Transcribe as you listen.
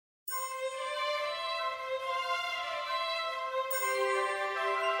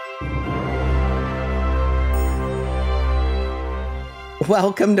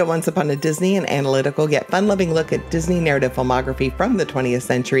Welcome to Once Upon a Disney, an analytical yet fun-loving look at Disney narrative filmography from the 20th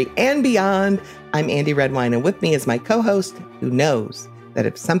century and beyond. I'm Andie Redwine, and with me is my co-host who knows that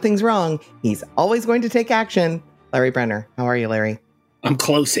if something's wrong, he's always going to take action, Larry Brenner. How are you, Larry? I'm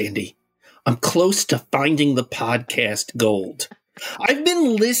close, Andie. I'm close to finding the podcast gold. I've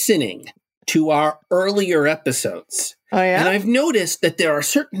been listening to our earlier episodes. Oh, yeah? And I've noticed that there are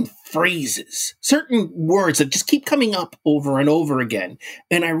certain phrases, certain words that just keep coming up over and over again.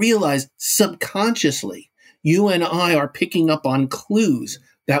 And I realized subconsciously, you and I are picking up on clues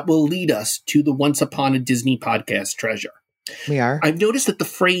that will lead us to the Once Upon a Disney podcast treasure. We are. I've noticed that the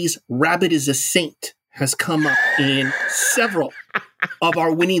phrase "rabbit is a saint" has come up in several of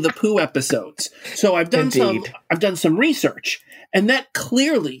our Winnie the Pooh episodes. So I've done some research, and that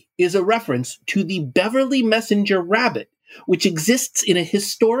clearly is a reference to the Beverly Messenger rabbit, which exists in a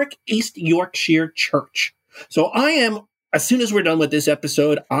historic East Yorkshire church. So as soon as we're done with this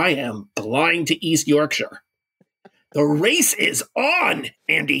episode, I am flying to East Yorkshire. The race is on,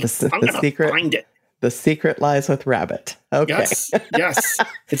 Andie. I'm going to find it. The secret lies with rabbit. Okay. Yes.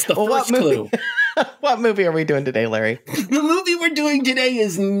 It's the first clue. What movie are we doing today, Larry? The movie we're doing today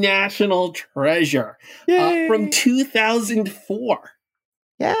is National Treasure from 2004.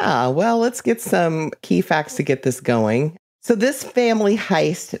 Yeah, well, let's get some key facts to get this going. So this family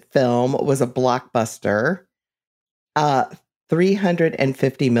heist film was a blockbuster,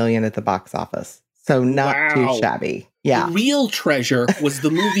 $350 million at the box office. So not too shabby. Yeah. The real treasure was the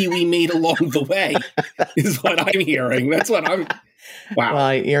movie we made along the way, is what I'm hearing. That's what I'm... Wow.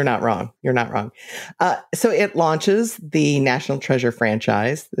 Well, you're not wrong. You're not wrong. So it launches the National Treasure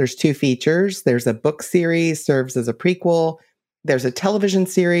franchise. There's 2 features. There's a book series, serves as a prequel. There's a television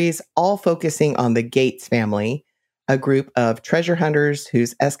series, all focusing on the Gates family, a group of treasure hunters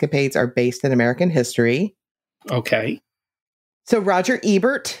whose escapades are based in American history. Okay. So Roger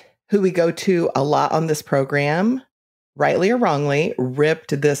Ebert, who we go to a lot on this program, rightly or wrongly,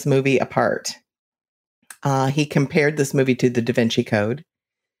 ripped this movie apart. He compared this movie to the Da Vinci Code,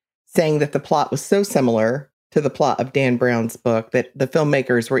 saying that the plot was so similar to the plot of Dan Brown's book that the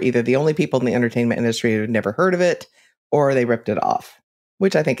filmmakers were either the only people in the entertainment industry who had never heard of it, or they ripped it off,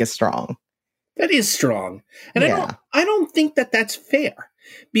 which I think is strong. That is strong. And I don't think that that's fair,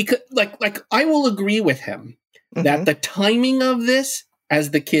 because like I will agree with him that the timing of this,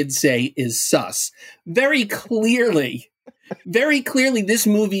 as the kids say, is sus. Very clearly, this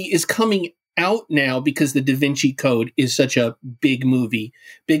movie is coming out now because the Da Vinci Code is such a big movie,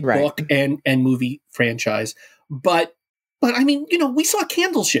 book and movie franchise. But I mean, we saw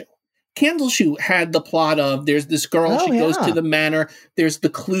Candle Shoe. Candle Shoe had the plot of there's this girl, she goes to the manor, there's the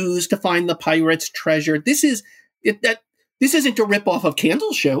clues to find the pirate's treasure. This isn't a ripoff of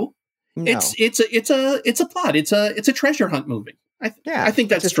Candle Shoe. No. It's a plot. It's a treasure hunt movie. I think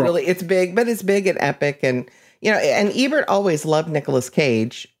that's strong. It's big, but it's big and epic, and and Ebert always loved Nicolas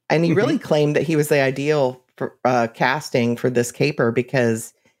Cage. And he really claimed that he was the ideal for, casting for this caper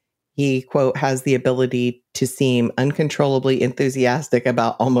because he, quote, has the ability to seem uncontrollably enthusiastic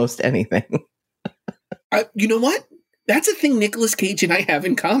about almost anything. You know what? That's a thing Nicolas Cage and I have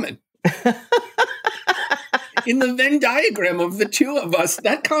in common. In the Venn diagram of the two of us,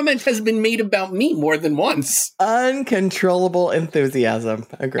 that comment has been made about me more than once. Uncontrollable enthusiasm.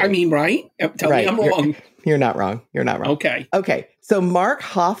 Agreed. I mean, right? Tell me I'm wrong. You're not wrong. You're not wrong. Okay. So Mark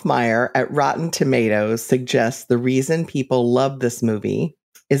Hoffmeyer at Rotten Tomatoes suggests the reason people love this movie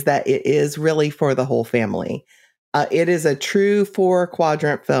is that it is really for the whole family. It is a true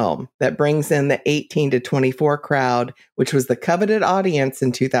 4-quadrant film that brings in the 18 to 24 crowd, which was the coveted audience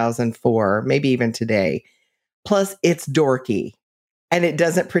in 2004, maybe even today. Plus, it's dorky, and it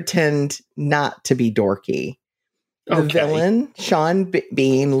doesn't pretend not to be dorky. The villain, Sean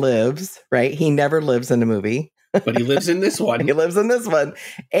Bean, lives, right? He never lives in a movie. But he lives in this one. He lives in this one.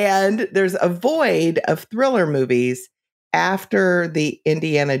 And there's a void of thriller movies after the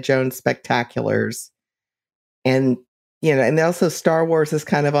Indiana Jones spectaculars. And, and also Star Wars is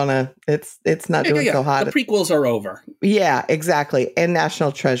kind of on it's not doing so hot. The prequels are over. Yeah, exactly. And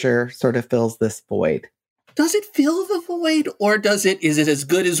National Treasure sort of fills this void. Does it fill the void, or is it as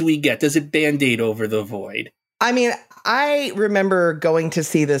good as we get? Does it Band-Aid over the void? I mean, I remember going to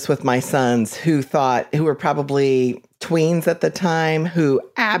see this with my sons who were probably tweens at the time, who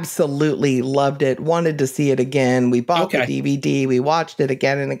absolutely loved it, wanted to see it again. We bought the DVD. We watched it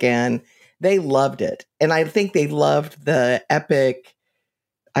again and again. They loved it. And I think they loved the epic.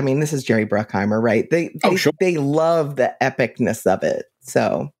 I mean, this is Jerry Bruckheimer, right? They love the epicness of it.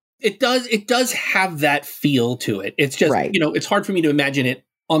 So it does have that feel to it. It's just, it's hard for me to imagine it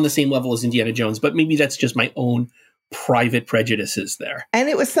on the same level as Indiana Jones, but maybe that's just my own private prejudices there. And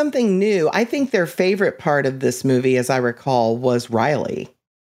it was something new. I think their favorite part of this movie, as I recall, was Riley.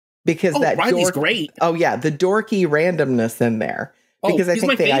 Because Riley's great. Oh, yeah. The dorky randomness in there. Because I think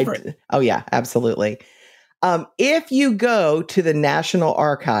my favorite. Oh, yeah, absolutely. If you go to the National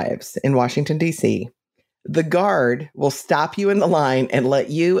Archives in Washington, D.C., the guard will stop you in the line and let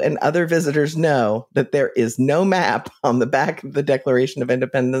you and other visitors know that there is no map on the back of the Declaration of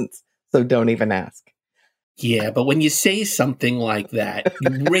Independence. So don't even ask. Yeah, but when you say something like that,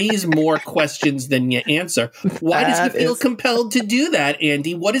 you raise more questions than you answer. Why does he feel compelled to do that,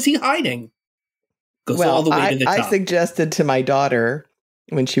 Andy? What is he hiding? Goes all the way to the top. I suggested to my daughter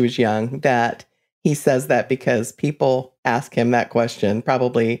when she was young that he says that because people ask him that question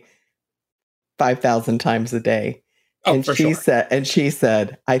probably 5,000 times a day. Oh, and she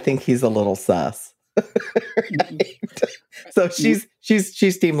said, I think he's a little sus. Right? So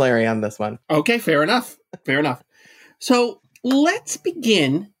she's Team Larry on this one. Okay, fair enough. So let's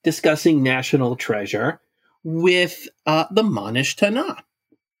begin discussing National Treasure with the Manish Tana.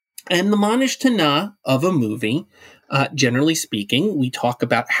 And the Manish Tana of a movie, generally speaking, we talk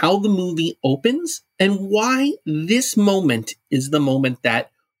about how the movie opens and why this moment is the moment that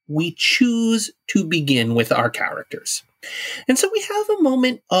we choose to begin with our characters. And so we have a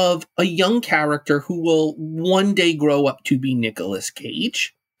moment of a young character who will one day grow up to be Nicolas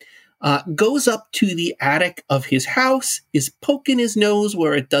Cage, goes up to the attic of his house, is poking his nose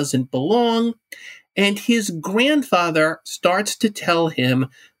where it doesn't belong, and his grandfather starts to tell him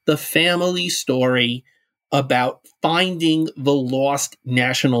the family story about finding the lost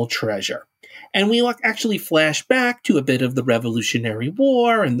national treasure. And we actually flash back to a bit of the Revolutionary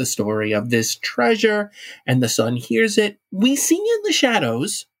War and the story of this treasure, and the son hears it. We see in the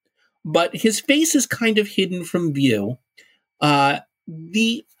shadows, but his face is kind of hidden from view.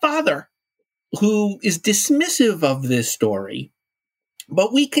 The father, who is dismissive of this story,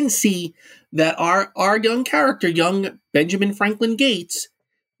 but we can see that our young character, young Benjamin Franklin Gates,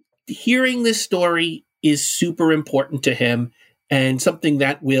 hearing this story is super important to him and something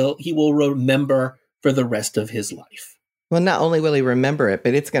that he will remember for the rest of his life. Well, not only will he remember it,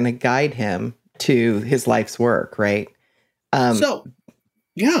 but it's going to guide him to his life's work, right?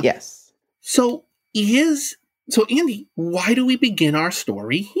 Yes. So Andy, why do we begin our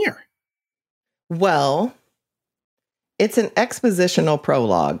story here? Well, it's an expositional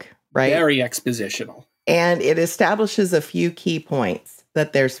prologue, right? Very expositional. And it establishes a few key points,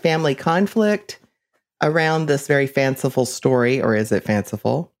 that there's family conflict around this very fanciful story, or is it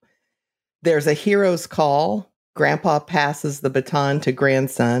fanciful? There's a hero's call. Grandpa passes the baton to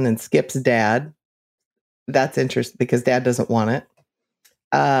grandson and skips dad. That's interesting because dad doesn't want it.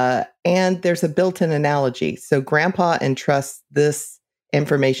 And there's a built-in analogy. So grandpa entrusts this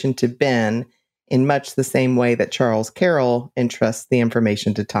information to Ben in much the same way that Charles Carroll entrusts the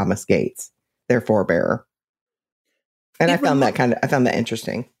information to Thomas Gates, their forebearer. And I found that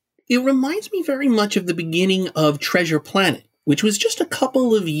interesting. It reminds me very much of the beginning of Treasure Planet, which was just a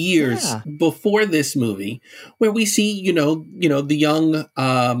couple of years before this movie, where we see, the young,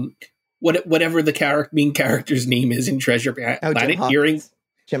 whatever the main character's name is in Treasure Planet.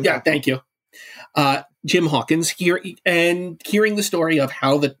 Thank you. Jim Hawkins hearing the story of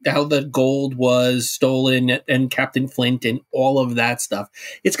how the gold was stolen and Captain Flint and all of that stuff.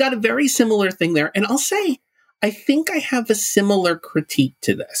 It's got a very similar thing there. And I'll say, I think I have a similar critique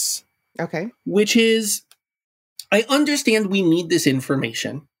to this. Okay. Which is, I understand we need this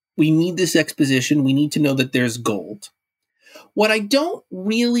information. We need this exposition. We need to know that there's gold. What I don't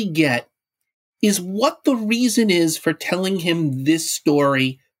really get is what the reason is for telling him this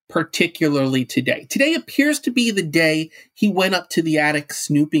story, particularly today. Today appears to be the day he went up to the attic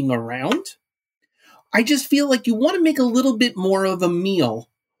snooping around. I just feel like you want to make a little bit more of a meal.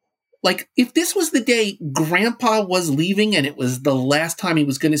 Like, if this was the day Grandpa was leaving and it was the last time he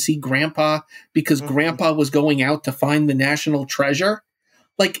was going to see Grandpa because Grandpa was going out to find the national treasure,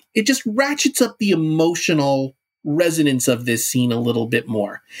 like, it just ratchets up the emotional resonance of this scene a little bit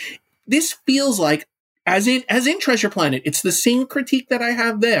more. This feels like, as in Treasure Planet, it's the same critique that I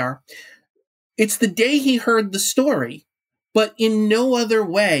have there. It's the day he heard the story, but in no other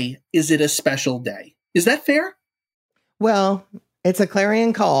way is it a special day. Is that fair? Well, it's a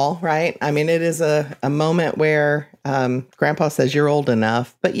clarion call, right? I mean, it is a moment where Grandpa says you're old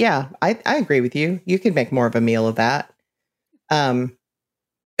enough. But yeah, I agree with you. You could make more of a meal of that.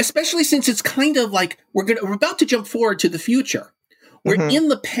 Especially since it's kind of like we're about to jump forward to the future. We're in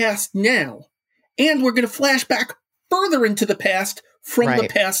the past now, and we're going to flash back further into the past from the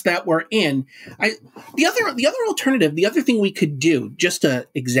past that we're in. The other alternative, the other thing we could do just to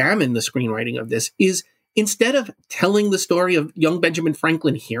examine the screenwriting of this is instead of telling the story of young Benjamin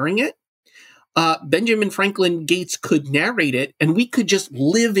Franklin hearing it, Benjamin Franklin Gates could narrate it, and we could just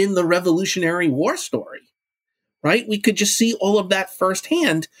live in the Revolutionary War story, right? We could just see all of that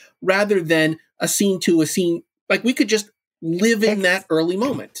firsthand rather than a scene to a scene. Like, we could just live in that early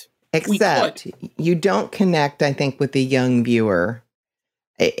moment. Except you don't connect, I think, with the young viewer.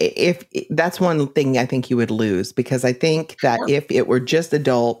 If that's one thing I think you would lose, because I think that if it were just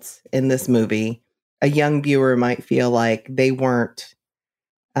adults in this movie, a young viewer might feel like they weren't,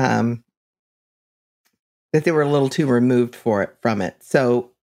 that they were a little too removed from it.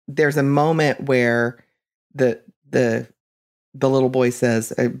 So there's a moment where the little boy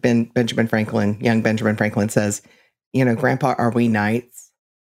says, Benjamin Franklin, young Benjamin Franklin says, Grandpa, are we knights?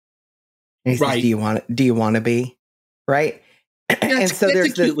 And he says, do you want to be? Right. And so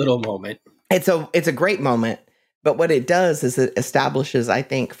there's a cute little moment. It's a great moment, but what it does is it establishes, I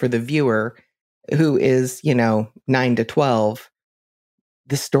think, for the viewer who is, 9 to 12,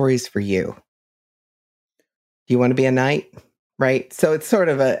 this story's for you. Do you want to be a knight? Right. So it's sort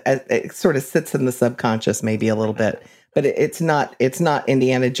of it sort of sits in the subconscious maybe a little bit, but it's not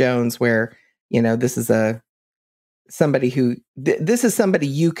Indiana Jones where, this is somebody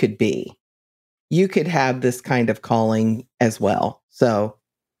you could be. You could have this kind of calling as well. So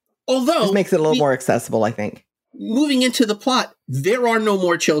although this makes it a little more accessible, I think. Moving into the plot, there are no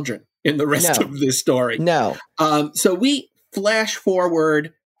more children in the rest of this story. No. So we flash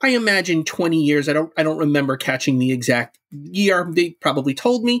forward, I imagine 20 years. I don't remember catching the exact year. They probably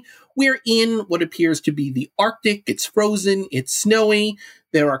told me. We're in what appears to be the Arctic. It's frozen. It's snowy.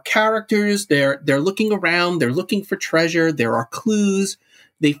 There are characters. They're looking around. They're looking for treasure. There are clues.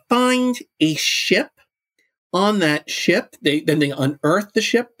 They find a ship. On that ship, then they unearth the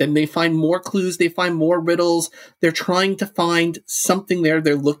ship. Then they find more clues. They find more riddles. They're trying to find something there.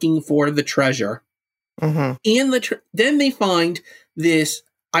 They're looking for the treasure. Mm-hmm. Then they find this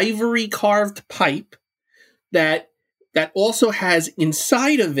ivory carved pipe that also has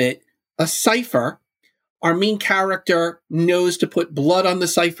inside of it a cipher. Our main character knows to put blood on the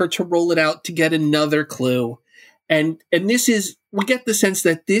cipher to roll it out to get another clue. And this is, we get the sense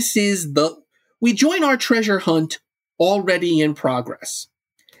that this is we join our treasure hunt already in progress.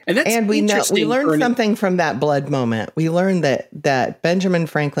 And we learned something from that blood moment. We learned that Benjamin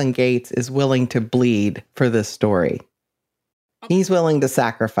Franklin Gates is willing to bleed for this story. He's willing to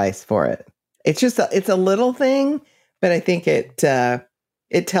sacrifice for it. It's a little thing, but I think it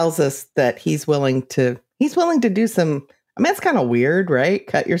tells us that he's willing to do some. I mean, it's kind of weird, right?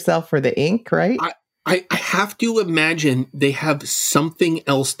 Cut yourself for the ink, right? I have to imagine they have something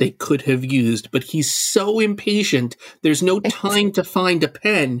else they could have used, but he's so impatient. There's no time to find a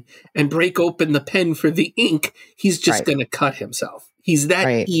pen and break open the pen for the ink. He's just going to cut himself. He's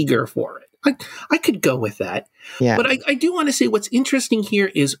that eager for it. I could go with that. Yeah. But I do want to say what's interesting here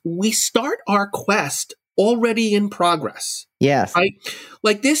is we start our quest already in progress. Yes.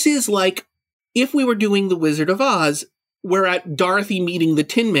 This is like if we were doing The Wizard of Oz, we're at Dorothy meeting the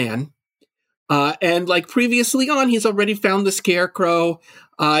Tin Man. And like previously on, he's already found the scarecrow.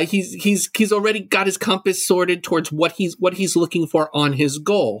 He's already got his compass sorted towards what he's looking for on his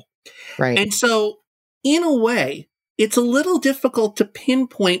goal. Right. And so in a way, it's a little difficult to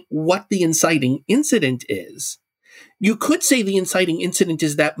pinpoint what the inciting incident is. You could say the inciting incident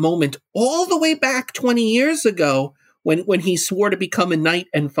is that moment all the way back 20 years ago when he swore to become a knight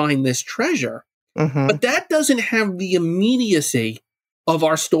and find this treasure. Mm-hmm. But that doesn't have the immediacy of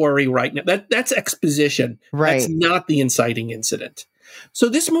our story right now. That's exposition. Right. That's not the inciting incident. So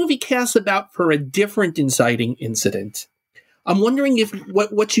this movie casts about for a different inciting incident. I'm wondering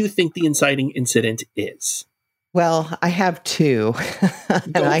what you think the inciting incident is. Well, I have two.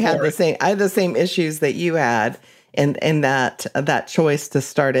 And I have the same issues that you had, and that choice to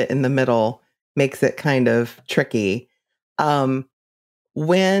start it in the middle makes it kind of tricky.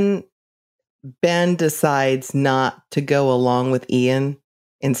 When Ben decides not to go along with Ian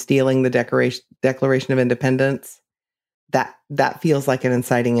in stealing the Declaration of Independence, that feels like an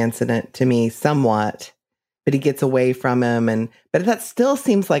inciting incident to me somewhat, but he gets away from him, but that still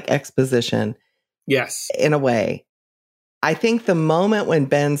seems like exposition. Yes. In a way. I think the moment when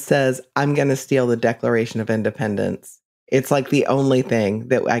Ben says, I'm going to steal the Declaration of Independence, it's like the only thing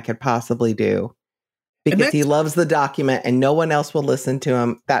that I could possibly do. Because he loves the document and no one else will listen to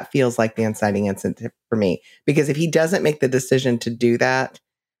him. That feels like the inciting incident for me. Because if he doesn't make the decision to do that,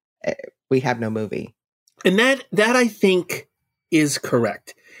 we have no movie. And that I think is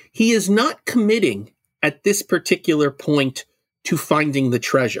correct. He is not committing at this particular point to finding the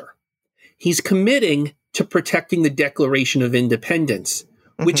treasure. He's committing to protecting the Declaration of Independence,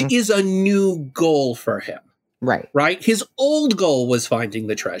 which is a new goal for him. Right. Right? His old goal was finding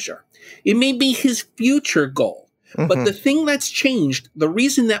the treasure. It may be his future goal. But the thing that's changed, the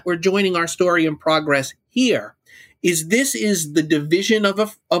reason that we're joining our story in progress here, is this is the division of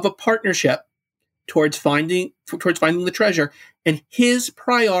a partnership towards finding the treasure, and his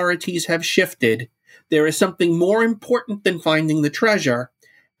priorities have shifted. There is something more important than finding the treasure,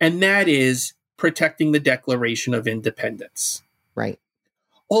 and that is protecting the Declaration of Independence. Right.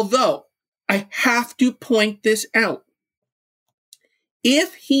 Although, I have to point this out.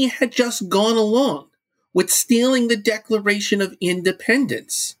 If he had just gone along with stealing the Declaration of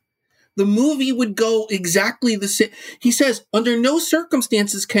Independence, the movie would go exactly the same. He says, under no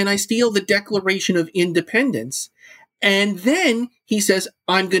circumstances can I steal the Declaration of Independence. And then he says,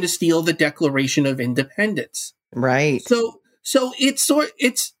 I'm going to steal the Declaration of Independence. Right. So it's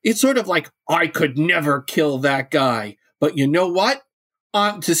sort of like, I could never kill that guy. But you know what?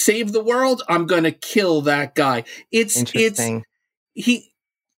 To save the world, I'm going to kill that guy. It's weird.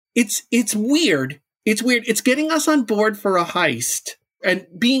 It's weird. It's getting us on board for a heist and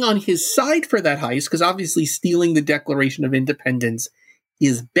being on his side for that heist, because obviously stealing the Declaration of Independence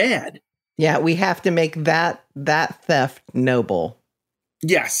is bad. Yeah, we have to make that theft noble.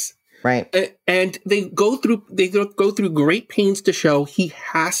 Yes. Right. And they go through great pains to show he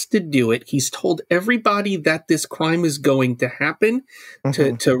has to do it. He's told everybody that this crime is going to happen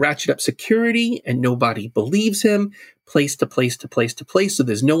to ratchet up security, and nobody believes him. Place to place to place to place. So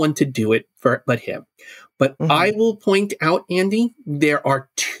there's no one to do it but him. But I will point out, Andy, there are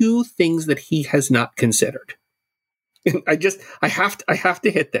two things that he has not considered. I have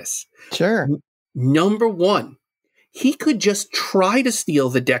to hit this. Sure. Number one, he could just try to steal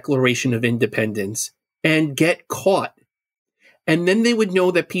the Declaration of Independence and get caught. And then they would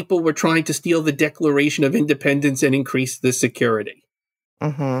know that people were trying to steal the Declaration of Independence and increase the security.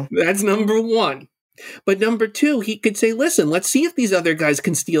 That's number one. But number two, he could say, listen, let's see if these other guys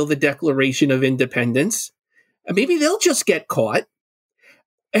can steal the Declaration of Independence. Maybe they'll just get caught.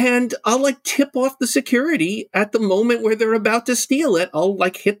 And I'll tip off the security at the moment where they're about to steal it. I'll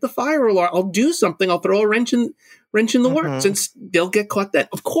hit the fire alarm. I'll do something. I'll throw a wrench in the works, and they'll get caught then.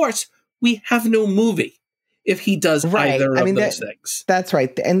 Of course, we have no movie if he does either of those things. That's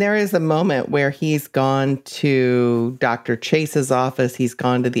right. And there is a moment where he's gone to Dr. Chase's office. He's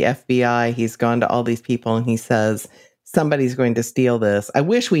gone to the FBI. He's gone to all these people, and he says, somebody's going to steal this. I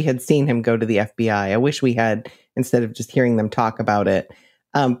wish we had seen him go to the FBI. I wish we had, instead of just hearing them talk about it.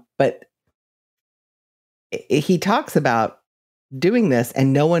 But he talks about doing this,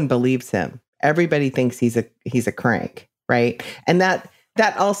 and no one believes him. Everybody thinks he's a crank, right? And that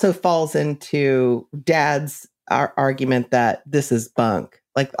also falls into Dad's argument that this is bunk.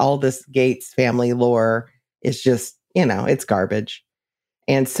 All this Gates family lore is just, it's garbage.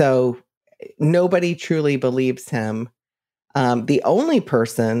 And so nobody truly believes him. The only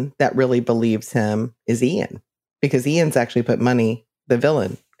person that really believes him is Ian, because Ian's actually put money, the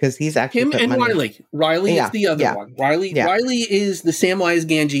villain, because he's actually him and money. Riley. Riley is the other one. Riley is the Samwise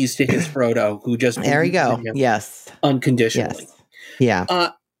Ganges to his Frodo, who just there you go. Yes, unconditionally. Yes. Yeah.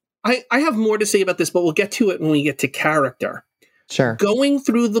 I have more to say about this, but we'll get to it when we get to character. Sure. Going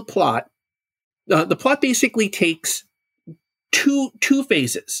through the plot basically takes two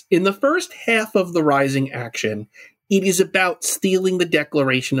phases. In the first half of the Rising action, it is about stealing the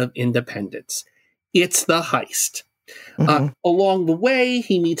Declaration of Independence. It's the heist. Along the way,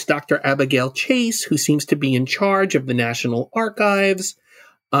 he meets Dr. Abigail Chase, who seems to be in charge of the National Archives.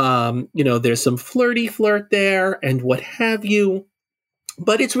 There's some flirty flirt there and what have you.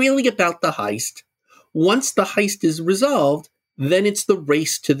 But it's really about the heist. Once the heist is resolved, then it's the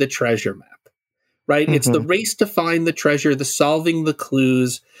race to the treasure map, right? It's the race to find the treasure, the solving the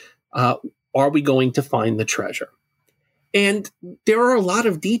clues. Are we going to find the treasure? And there are a lot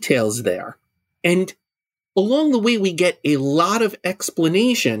of details there. And along the way, we get a lot of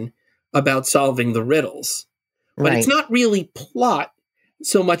explanation about solving the riddles. But it's not really plot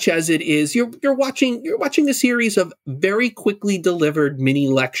so much as it is you're watching a series of very quickly delivered mini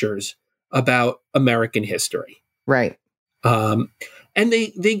lectures about American history. Right. And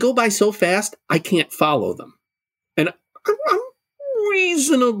they go by so fast, I can't follow them. And I'm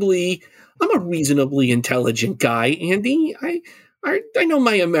a reasonably intelligent guy, Andy. I know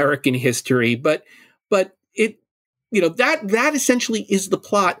my American history, but it, that essentially is the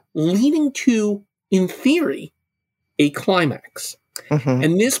plot leading to, in theory, a climax.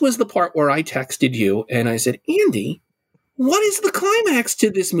 And this was the part where I texted you and I said, Andy, what is the climax to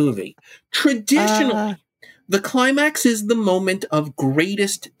this movie? Traditionally, the climax is the moment of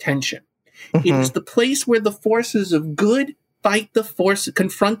greatest tension. It is the place where the forces of good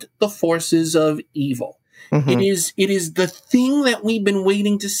confront the forces of evil. Mm-hmm. It is the thing that we've been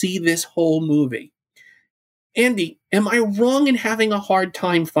waiting to see this whole movie. Andie, am I wrong in having a hard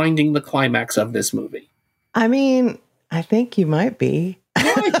time finding the climax of this movie? I mean, I think you might be.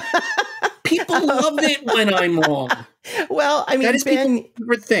 Why? People love it when I'm wrong. Well, I mean, that is Ben,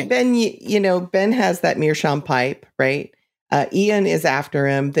 Ben has that meerschaum pipe, right? Ian is after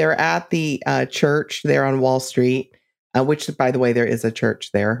him. They're at the church there on Wall Street, which, by the way, there is a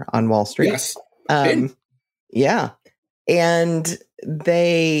church there on Wall Street. Yes. Yeah. And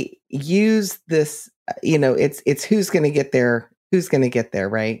they use this, it's who's going to get there,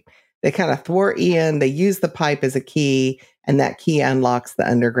 right? They kind of thwart Ian. They use the pipe as a key, and that key unlocks the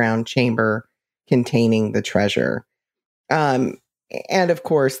underground chamber containing the treasure. And of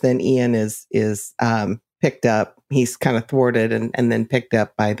course, then Ian is picked up. He's kind of thwarted and then picked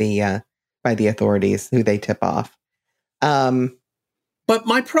up by the authorities, who they tip off. But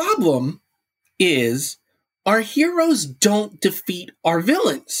my problem is our heroes don't defeat our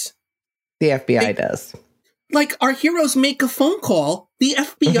villains. The FBI does. Like, our heroes make a phone call. The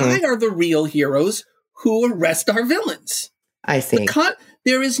FBI are the real heroes who arrest our villains. I see.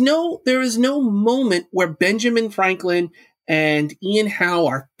 There is no moment where Benjamin Franklin and Ian Howe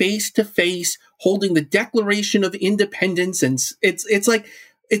are face to face holding the Declaration of Independence, and it's like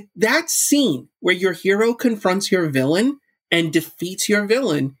that scene where your hero confronts your villain and defeats your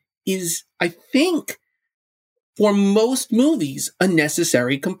villain is, I think, for most movies, a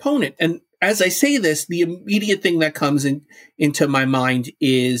necessary component. And as I say this, the immediate thing that comes into my mind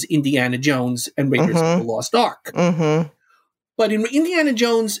is Indiana Jones and Raiders of the Lost Ark. Mm-hmm. But in Indiana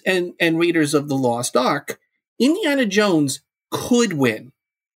Jones and Raiders of the Lost Ark, Indiana Jones could win.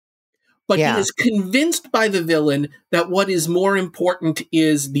 But he is convinced by the villain that what is more important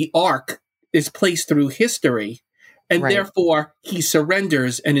is the Ark is placed through history. And therefore, he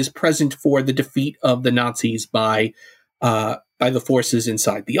surrenders and is present for the defeat of the Nazis by the forces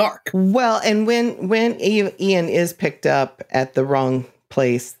inside the Ark. Well, and when Ian is picked up at the wrong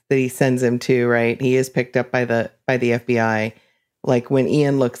place that he sends him to, right? He is picked up by the FBI. Like, when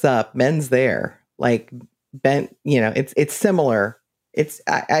Ian looks up, Ben's there. Like, Ben, it's similar.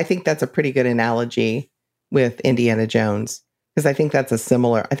 I think that's a pretty good analogy with Indiana Jones, because I think that's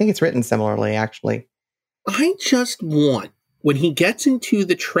I think it's written similarly, actually. I just want, when he gets into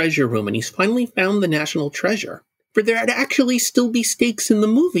the treasure room and he's finally found the national treasure, for there to actually still be stakes in the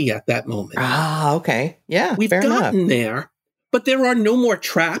movie at that moment. Ah, okay. Yeah, we've gotten there, but there are no more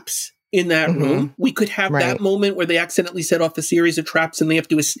traps in that room. We could have that moment where they accidentally set off a series of traps, and they have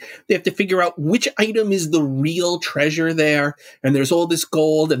to figure out which item is the real treasure there. And there's all this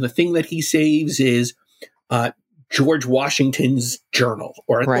gold, and the thing that he saves is George Washington's journal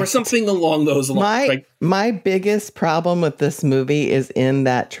or something along those lines. My biggest problem with this movie is in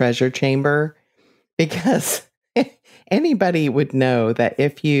that treasure chamber, because anybody would know that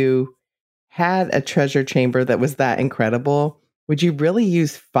if you had a treasure chamber that was that incredible, would you really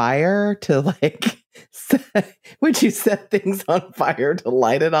use fire to would you set things on fire to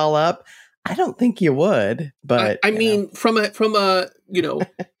light it all up? I don't think you would, but I mean, from a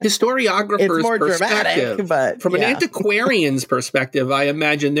historiographer's it's more perspective, dramatic, but from an antiquarian's perspective, I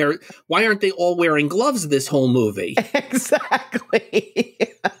imagine why aren't they all wearing gloves this whole movie? Exactly.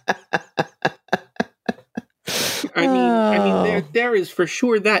 I mean, there is for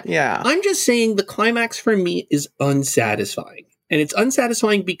sure that. Yeah. I'm just saying the climax for me is unsatisfying. And it's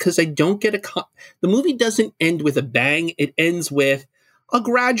unsatisfying because I don't get the movie doesn't end with a bang. It ends with a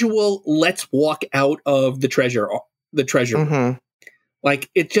gradual, let's walk out of the treasure room. Like,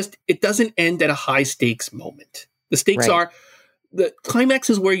 it doesn't end at a high stakes moment. The stakes the climax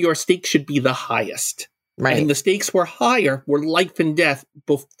is where your stakes should be the highest. Right. And the stakes were higher, were life and death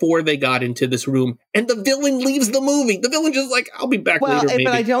before they got into this room. And the villain leaves the movie. The villain just like, I'll be back later, maybe.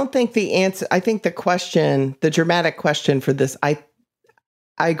 But I don't think the answer, I think the dramatic question for this, I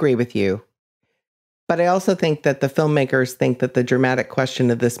agree with you. But I also think that the filmmakers think that the dramatic question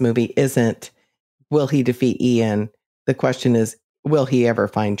of this movie isn't, will he defeat Ian? The question is, will he ever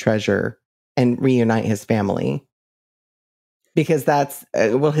find treasure and reunite his family? Because that's,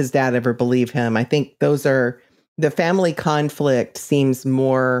 will his dad ever believe him? I think those are, the family conflict seems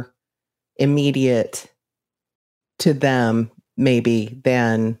more immediate to them, maybe,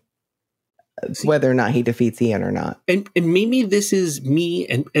 than whether or not he defeats Ian or not. And maybe this is me,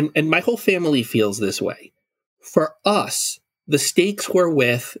 and my whole family feels this way. For us, the stakes were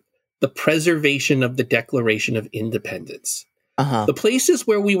with the preservation of the Declaration of Independence. The places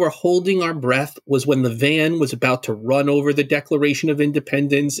where we were holding our breath was when the van was about to run over the Declaration of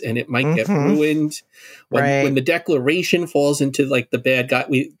Independence and it might get ruined. When the Declaration falls into like the bad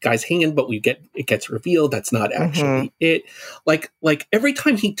guy's hand, but it gets revealed that's not actually it. Like every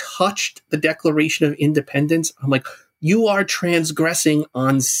time he touched the Declaration of Independence, I'm like, you are transgressing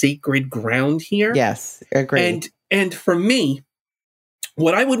on sacred ground here. Yes, agree. And for me,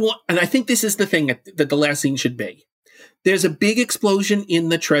 what I would want, and I think this is the thing that the last scene should be. There's a big explosion in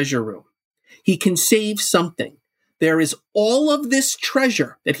the treasure room. He can save something. There is all of this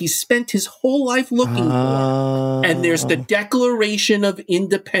treasure that he spent his whole life looking for. And there's the Declaration of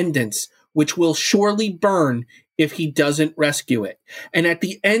Independence, which will surely burn if he doesn't rescue it. And at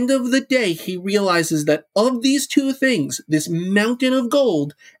the end of the day, he realizes that of these two things, this mountain of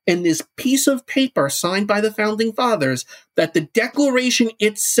gold and this piece of paper signed by the founding fathers, that the Declaration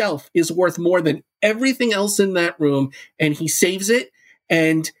itself is worth more than everything else in that room. And he saves it.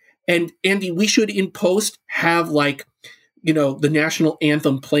 And Andie, we should in post have like, the national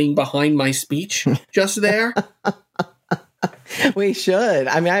anthem playing behind my speech just there. We should.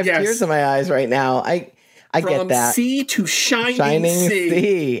 I mean, I have tears in my eyes right now. I get that. From sea to shining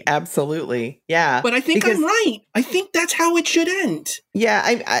sea. Absolutely. Yeah. But I think I'm right. I think that's how it should end. Yeah.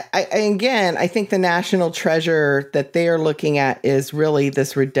 I think the national treasure that they are looking at is really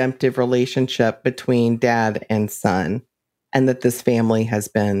this redemptive relationship between dad and son, and that this family has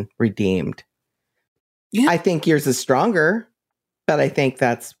been redeemed. Yeah. I think yours is stronger, but I think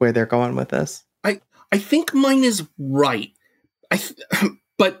that's where they're going with this. I think mine is right.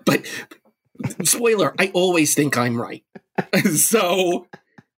 But spoiler, I always think I'm right. So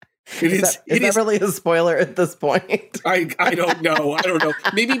is that really a spoiler at this point? I don't know.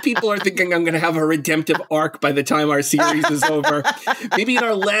 Maybe people are thinking I'm going to have a redemptive arc by the time our series is over. Maybe in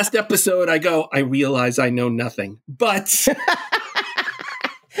our last episode, I realize I know nothing. But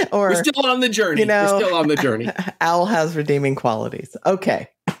we're still on the journey. We're still on the journey. Al has redeeming qualities. Okay.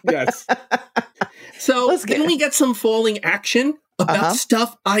 Yes. So then we get some falling action about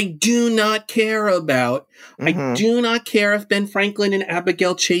stuff I do not care about. I do not care if Ben Franklin and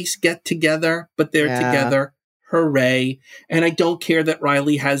Abigail Chase get together, but they're together. Hooray. And I don't care that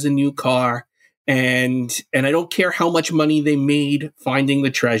Riley has a new car. And I don't care how much money they made finding the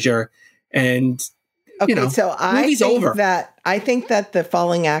treasure. And so I think that the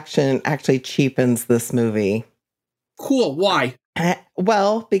falling action actually cheapens this movie. Cool. Why?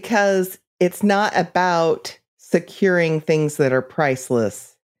 Well, because it's not about securing things that are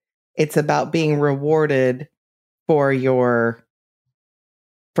priceless. It's about being rewarded for your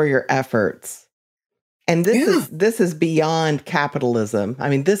efforts. And this is beyond capitalism. I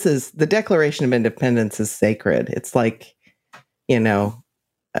mean, the Declaration of Independence is sacred. It's like,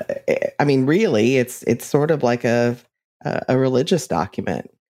 I mean, really, it's sort of like a religious document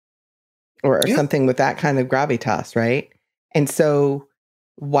or something with that kind of gravitas, right? And so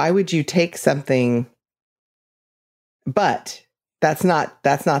why would you take something? But that's not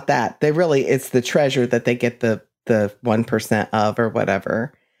that. It's the treasure that they get the 1% of or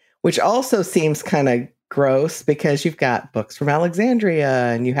whatever, which also seems kind of gross because you've got books from Alexandria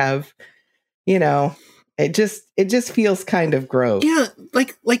and you have, it just feels kind of gross. Yeah,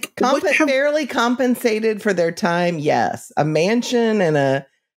 fairly compensated for their time. Yes, a mansion and a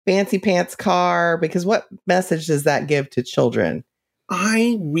fancy pants car, because what message does that give to children?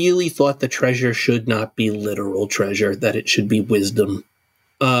 I really thought the treasure should not be literal treasure, that it should be wisdom.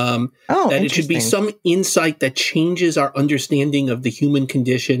 That it should be some insight that changes our understanding of the human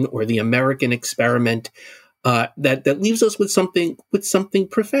condition or the American experiment, that leaves us with something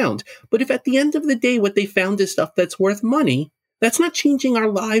profound. But if at the end of the day what they found is stuff that's worth money, that's not changing our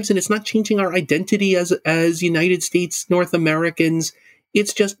lives and it's not changing our identity as United States North Americans.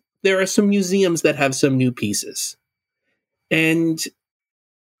 It's just there are some museums that have some new pieces. And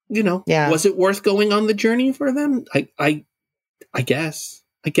was it worth going on the journey for them? I guess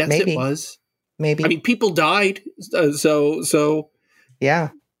maybe. It was. Maybe. I mean, people died. So. Yeah.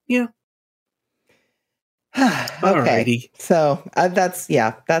 Yeah. Okay. Alrighty. So that's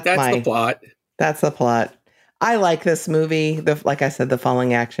the plot. That's the plot. I like this movie. Like I said, the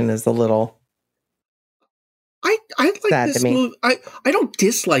falling action is a little. I like this movie. I don't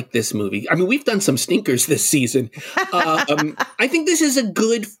dislike this movie. I mean, we've done some stinkers this season. I think this is a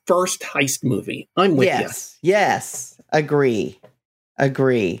good first heist movie. I'm with you. Yes. Agree.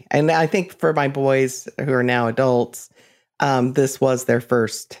 And I think for my boys who are now adults, this was their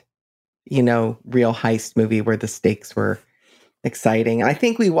first, real heist movie where the stakes were exciting. And I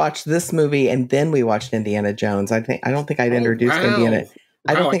think we watched this movie and then we watched Indiana Jones. I don't think I'd introduced Indiana.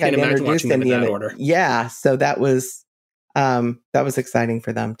 I don't think I'd introduced Indiana. Yeah, so that was That was exciting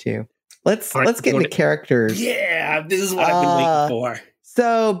for them too. Let's get into characters. Yeah, this is what I've been waiting for.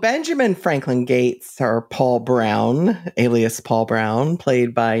 So Benjamin Franklin Gates, or Paul Brown, alias Paul Brown,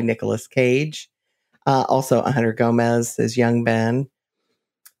 played by Nicolas Cage. Also, Hunter Gomez as young Ben.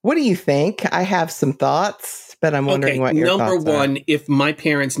 What do you think? I have some thoughts, but I'm wondering what your thoughts are. Number one, if my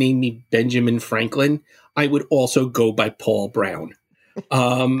parents named me Benjamin Franklin, I would also go by Paul Brown.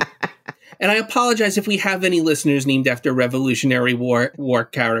 And I apologize if we have any listeners named after Revolutionary War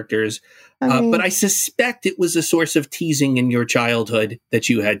characters, but I suspect it was a source of teasing in your childhood that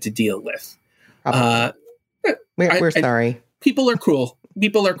you had to deal with. We're sorry. People are cruel.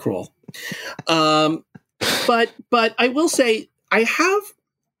 People are cruel. But I will say, I'm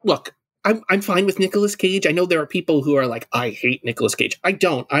fine with Nicolas Cage. I know there are people who are like, I hate Nicolas Cage. I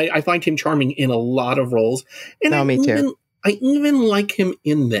don't. I find him charming in a lot of roles. And me too. I even like him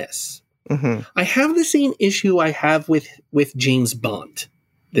in this. Mm-hmm. I have the same issue I have with James Bond,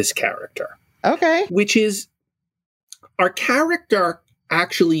 this character. Okay. Which is, our character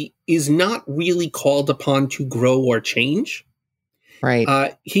actually is not really called upon to grow or change.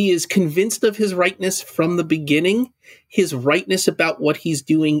 Right. He is convinced of his rightness from the beginning. His rightness about what he's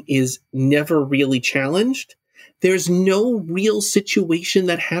doing is never really challenged. There's no real situation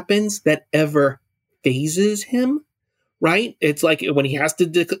that happens that ever phases him. Right? It's like when he has to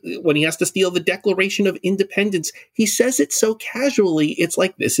steal the Declaration of Independence, he says it so casually. It's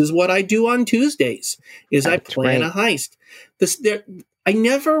like, this is what I do on Tuesdays, is I plan a heist. I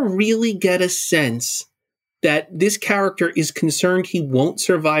never really get a sense that this character is concerned he won't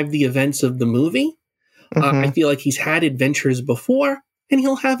survive the events of the movie. Mm-hmm. I feel like he's had adventures before, and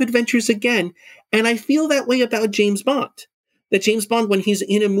he'll have adventures again. And I feel that way about James Bond. That James Bond, when he's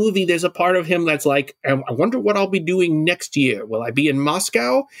in a movie, there's a part of him that's like, I wonder what I'll be doing next year. Will I be in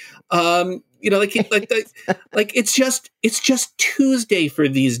Moscow? It's just Tuesday for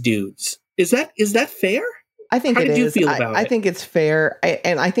these dudes. Is that fair? I think How it did is. you feel about it? I think it's fair.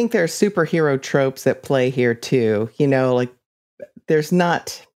 And I think there are superhero tropes at play here too. There's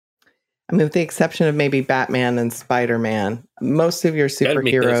not, with the exception of maybe Batman and Spider-Man, most of your superheroes. Gotta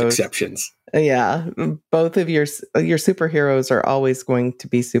make those exceptions. Yeah, both of your superheroes are always going to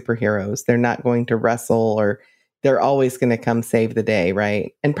be superheroes. They're not going to wrestle, or they're always going to come save the day,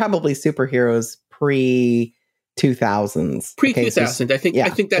 right? And probably superheroes pre-2000s. Pre-2000, I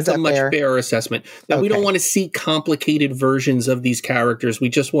think that's a much fairer assessment. That we don't want to see complicated versions of these characters. We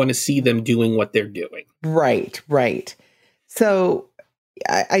just want to see them doing what they're doing. Right. So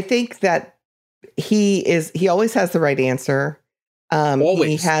I think that he always has the right answer.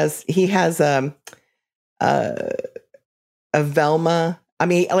 Always. He has a Velma. I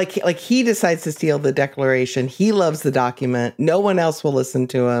mean, like he decides to steal the Declaration. He loves the document. No one else will listen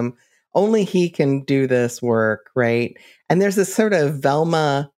to him. Only he can do this work, right? And there's this sort of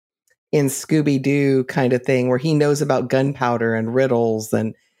Velma in Scooby-Doo kind of thing where he knows about gunpowder and riddles,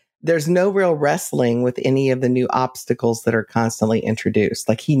 and there's no real wrestling with any of the new obstacles that are constantly introduced.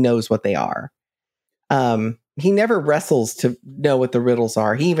 Like, he knows what they are. He never wrestles to know what the riddles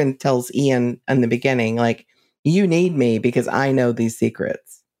are. He even tells Ian in the beginning, like, you need me because I know these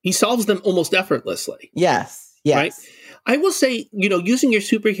secrets. He solves them almost effortlessly. Yes. Right? I will say, using your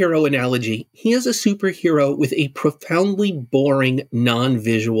superhero analogy, he is a superhero with a profoundly boring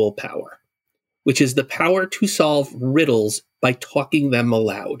non-visual power, which is the power to solve riddles by talking them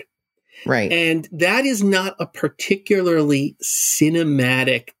aloud. Right. And that is not a particularly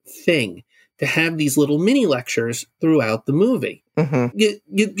cinematic thing, to have these little mini lectures throughout the movie. Mm-hmm.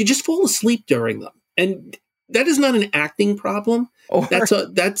 You just fall asleep during them. And that is not an acting problem.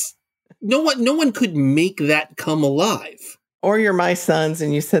 That's no one could make that come alive. Or you're my sons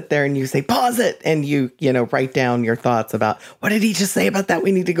and you sit there and you say, pause it. And you write down your thoughts about, what did he just say about that?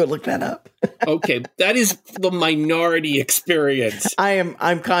 We need to go look that up. Okay. That is the minority experience.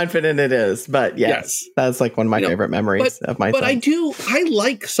 I'm confident it is, but yes. That's like one of my favorite memories of my son. But I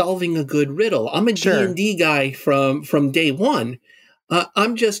like solving a good riddle. I'm a D&D guy from day one.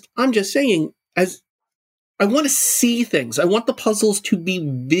 I'm just saying, as I want to see things. I want the puzzles to be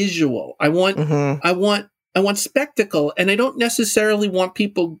visual. I want spectacle, and I don't necessarily want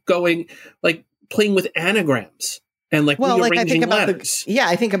people going, like, playing with anagrams and rearranging letters.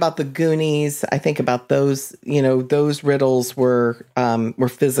 I think about the Goonies. I think about those. Those riddles were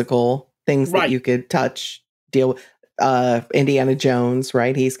physical things that you could touch, deal with. Indiana Jones,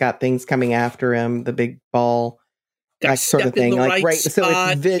 right? He's got things coming after him, the big ball, that sort of thing. So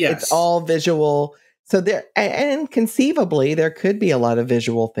it's all visual. So there, and conceivably, there could be a lot of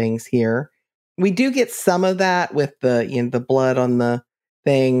visual things here. We do get some of that with the blood on the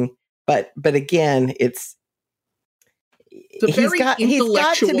thing, but again, he's got to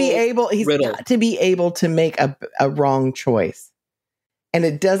be able to make a wrong choice. And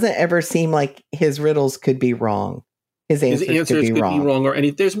it doesn't ever seem like his riddles could be wrong. His answers could be wrong. Or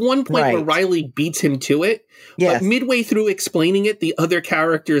anything. There's one point where Riley beats him to it. Yes. But midway through explaining it, the other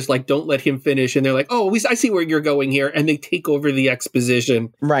characters don't let him finish. And they're like, oh, I see where you're going here. And they take over the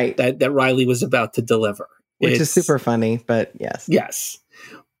exposition that Riley was about to deliver. Which is super funny, but yes. Yes.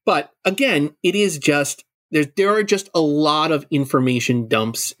 But again, it is just, there are just a lot of information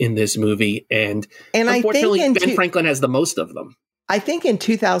dumps in this movie. And unfortunately, Ben Franklin has the most of them. I think in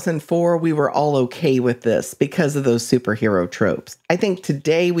 2004, we were all okay with this because of those superhero tropes. I think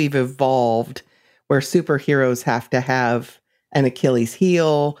today we've evolved where superheroes have to have an Achilles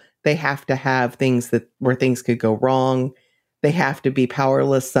heel. They have to have things where things could go wrong. They have to be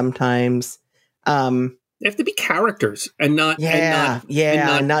powerless sometimes. They have to be characters and not gods,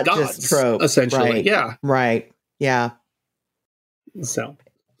 just tropes. Essentially, right. Yeah. Right. Yeah. So,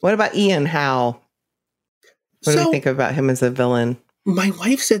 what about Ian Howe? What do you think about him as a villain? My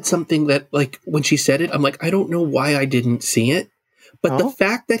wife said something that, when she said it, I'm like, I don't know why I didn't see it. But the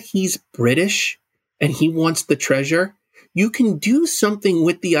fact that he's British and he wants the treasure, you can do something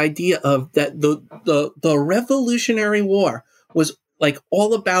with the idea of that the Revolutionary War was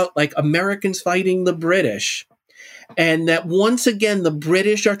all about Americans fighting the British. And that once again, the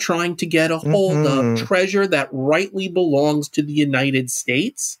British are trying to get a hold of treasure that rightly belongs to the United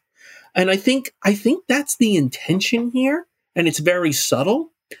States. And I think that's the intention here, and it's very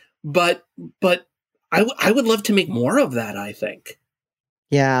subtle, but I would love to make more of that, I think.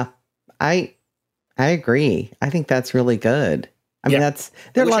 Yeah, I agree. I think that's really good. I mean, I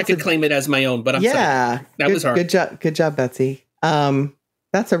wish I could claim it as my own, but I'm sorry. That was hard. Good job, Betsy.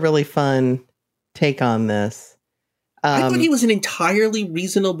 That's a really fun take on this. I thought he was an entirely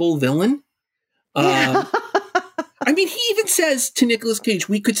reasonable villain. I mean, he even says to Nicolas Cage,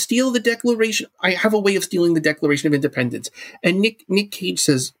 we could steal the Declaration. I have a way of stealing the Declaration of Independence. And Nick Cage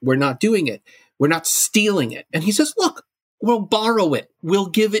says, we're not doing it. We're not stealing it. And he says, look, we'll borrow it. We'll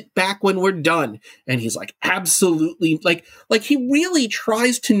give it back when we're done. And he's like, absolutely. Like he really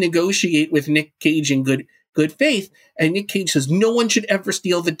tries to negotiate with Nick Cage in good faith. And Nick Cage says, no one should ever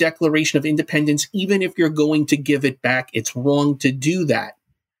steal the Declaration of Independence, even if you're going to give it back. It's wrong to do that.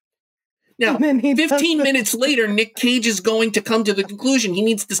 Now, 15 minutes later, Nick Cage is going to come to the conclusion he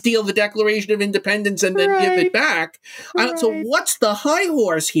needs to steal the Declaration of Independence and then give it back. So what's the high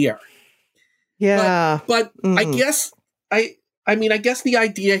horse here? Yeah. But I guess the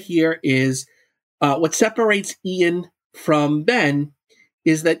idea here is what separates Ian from Ben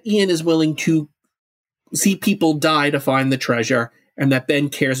is that Ian is willing to see people die to find the treasure, and that Ben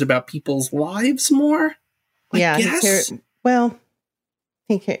cares about people's lives more. Yeah. He cares.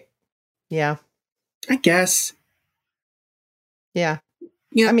 Yeah. I guess. Yeah.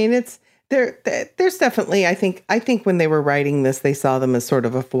 Yeah. I mean, there's definitely, I think when they were writing this, they saw them as sort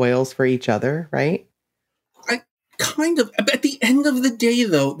of a foils for each other, right? At the end of the day,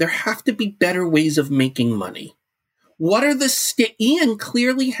 though, there have to be better ways of making money. What are Ian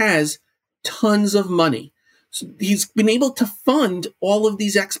clearly has tons of money. So he's been able to fund all of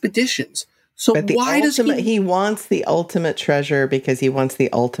these expeditions. So why does he wants the ultimate treasure because he wants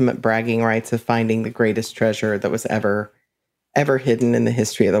the ultimate bragging rights of finding the greatest treasure that was ever hidden in the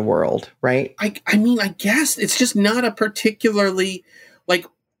history of the world, right? I mean, I guess it's just not a particularly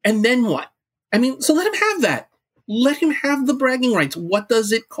and then what? I mean, so let him have that. Let him have the bragging rights. What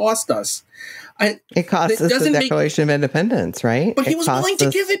does it cost us? It costs us the Declaration of Independence, right? But he was willing to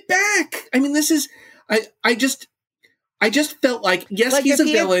give it back. I mean, this is I just felt like, yes, he's a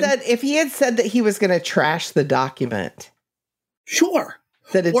villain. If he had said that he was going to trash the document. Sure.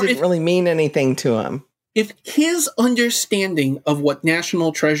 That it didn't really mean anything to him. If his understanding of what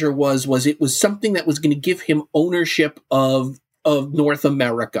National Treasure was it was something that was going to give him ownership of North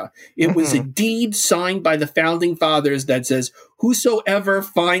America. It was a deed signed by the founding fathers that says, whosoever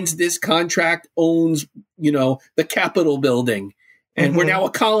finds this contract owns, the Capitol building. And we're now a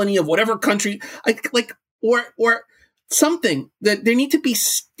colony of whatever country, or something that there need to be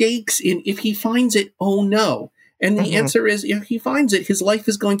stakes in. If he finds it, oh no. And the answer is, if he finds it, his life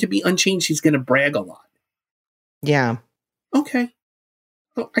is going to be unchanged. He's going to brag a lot. Yeah. Okay.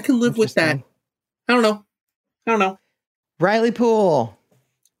 Well, I can live with that. I don't know. Riley Poole.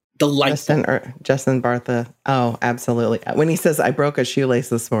 Delightful. Justin Bartha. Oh, absolutely. When he says, I broke a shoelace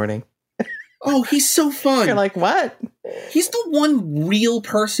this morning. Oh, he's so fun. You're like, what? He's the one real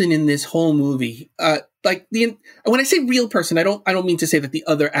person in this whole movie. like when I say real person, I don't mean to say that the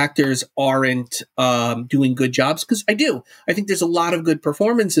other actors aren't doing good jobs, because I do. I think there's a lot of good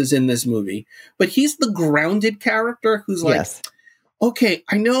performances in this movie, but he's the grounded character who's like, yes. Okay,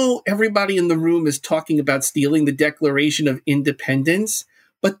 I know everybody in the room is talking about stealing the Declaration of Independence,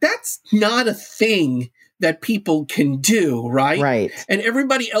 but that's not a thing that people can do, right? Right. And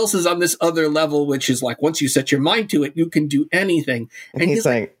everybody else is on this other level, which is like, once you set your mind to it, you can do anything. And he's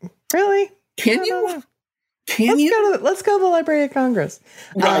like, really? Can you? Let's go to the Library of Congress.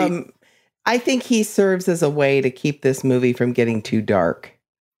 Right. I think he serves as a way to keep this movie from getting too dark.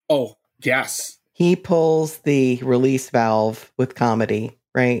 Oh, yes. He pulls the release valve with comedy,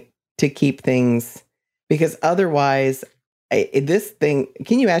 right? To keep things, because otherwise, this thing,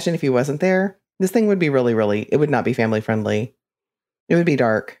 can you imagine if he wasn't there? This thing would be really, it would not be family friendly. It would be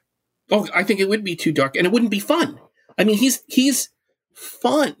dark. Oh, I think it would be too dark, and it wouldn't be fun. I mean, he's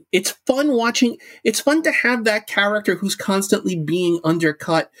fun. It's fun watching. It's fun to have that character who's constantly being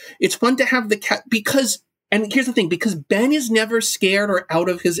undercut. It's fun to have because, and here's the thing, because Ben is never scared or out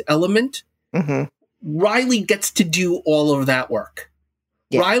of his element. Mm-hmm. Riley gets to do all of that work.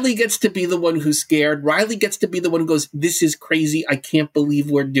 Yeah. Riley gets to be the one who's scared. Riley gets to be the one who goes, this is crazy. I can't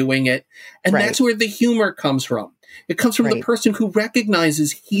believe we're doing it. And that's where the humor comes from. It comes from the person who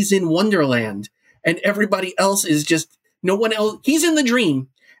recognizes he's in Wonderland and everybody else is just, no one else. He's in the dream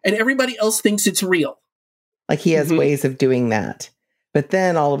and everybody else thinks it's real. Like he has ways of doing that. But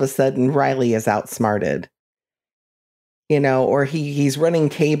then all of a sudden, Riley is outsmarted. You know, or he's running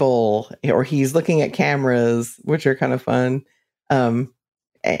cable, or he's looking at cameras, which are kind of fun. And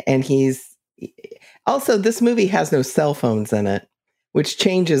he's also, this movie has no cell phones in it, which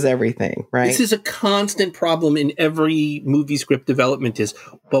changes everything, right? This is a constant problem in every movie script development is,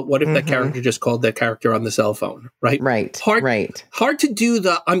 but what if that character just called that character on the cell phone, right? Right, Hard to do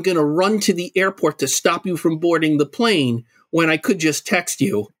I'm going to run to the airport to stop you from boarding the plane when I could just text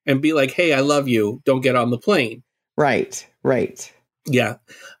you and be like, hey, I love you, don't get on the plane. Right. Yeah.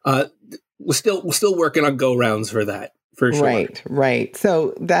 We're still working on go rounds for that, for sure. Right.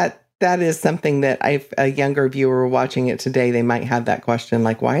 So that is something that a younger viewer watching it today, they might have that question,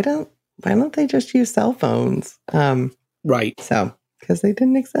 like, why don't they just use cell phones? Right. So, because they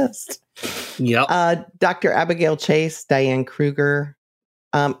didn't exist. Yeah. Dr. Abigail Chase, Diane Kruger.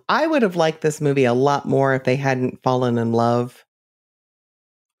 I would have liked this movie a lot more if they hadn't fallen in love.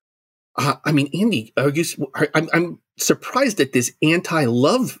 I mean, Andie, I'm surprised at this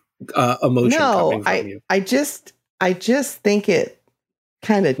anti-love emotion coming from you. I just think it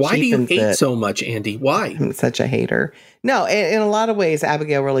kind of cheapens it. Why do you hate so much, Andie? Why? I'm such a hater. No, in a lot of ways,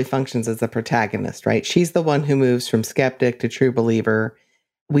 Abigail really functions as the protagonist, right? She's the one who moves from skeptic to true believer.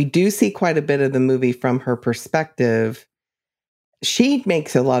 We do see quite a bit of the movie from her perspective. She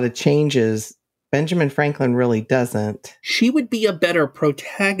makes a lot of changes. Benjamin Franklin really doesn't. She would be a better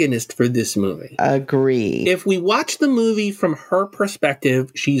protagonist for this movie. Agree. If we watch the movie from her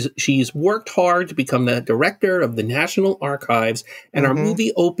perspective, she's worked hard to become the director of the National Archives, and our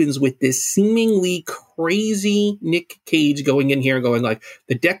movie opens with this seemingly crazy Nick Cage going in here and going like,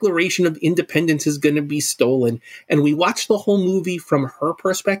 the Declaration of Independence is going to be stolen. And we watch the whole movie from her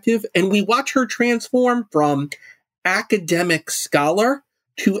perspective, and we watch her transform from academic scholar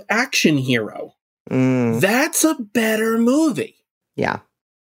to action hero. That's a better movie. Yeah.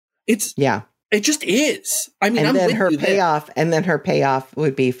 It just is. I mean, and then her payoff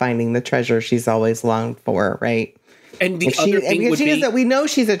would be finding the treasure she's always longed for, right? And the other thing would be that we know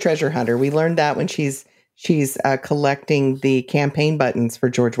she's a treasure hunter. We learned that when she's collecting the campaign buttons for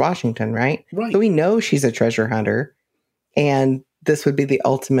George Washington, right? Right. So we know she's a treasure hunter, and this would be the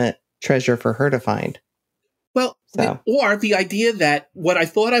ultimate treasure for her to find. Well, or the idea that what I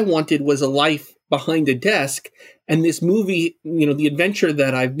thought I wanted was a life behind a desk, and this movie, you know, the adventure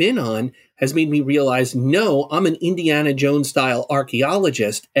that I've been on has made me realize, no, I'm an Indiana Jones style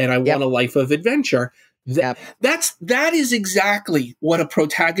archaeologist, and I want a life of adventure. That is exactly what a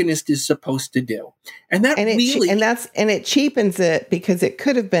protagonist is supposed to do, and it cheapens it because it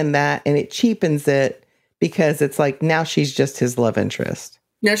could have been that, and it cheapens it because it's like now she's just his love interest.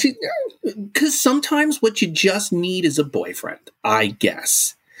 Now because sometimes what you just need is a boyfriend, I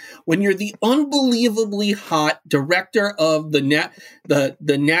guess. When you're the unbelievably hot director of the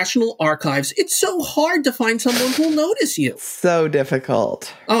National Archives, it's so hard to find someone who'll notice you. So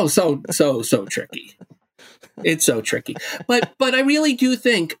difficult. Oh, so tricky. It's so tricky. But I really do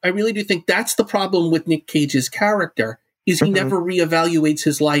think that's the problem with Nick Cage's character is he never reevaluates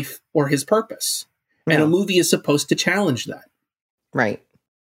his life or his purpose. No. And a movie is supposed to challenge that. Right.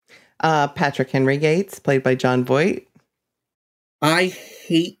 Patrick Henry Gates, played by John Voight. I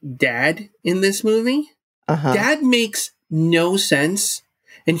hate Dad in this movie. Dad makes no sense,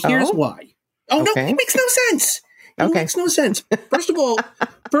 and here's why. Oh, no, he makes no sense. He makes no sense. First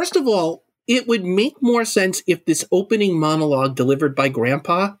of all, it would make more sense if this opening monologue delivered by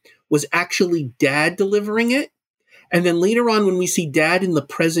Grandpa was actually Dad delivering it. And then later on, when we see Dad in the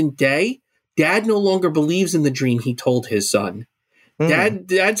present day, Dad no longer believes in the dream he told his son.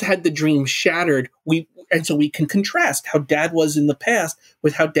 Dad's had the dream shattered. And so we can contrast how Dad was in the past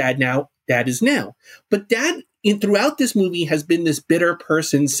with how Dad is now. But Dad, throughout this movie, has been this bitter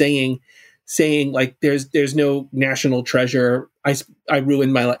person saying like, there's no national treasure. I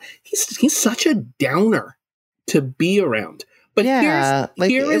ruined my life. He's such a downer to be around. But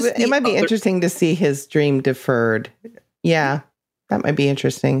it might be interesting to see his dream deferred. Yeah, that might be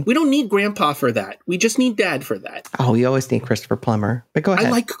interesting. We don't need Grandpa for that. We just need Dad for that. Oh, you always need Christopher Plummer. But go ahead. I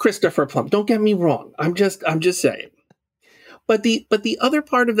like Christopher Plummer. Don't get me wrong. I'm just saying. But the other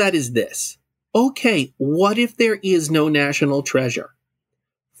part of that is this. Okay, what if there is no national treasure?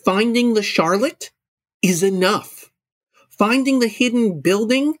 Finding the Charlotte is enough. Finding the hidden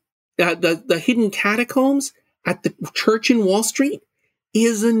building, the hidden catacombs at the church in Wall Street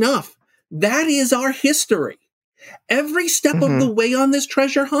is enough. That is our history. Every step of the way on this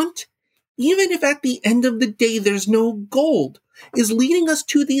treasure hunt, even if at the end of the day there's no gold, is leading us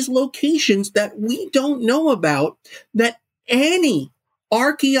to these locations that we don't know about, that any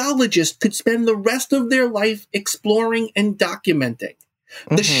archaeologist could spend the rest of their life exploring and documenting.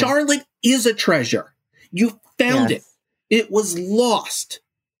 The Charlotte is a treasure. You found it. It was lost.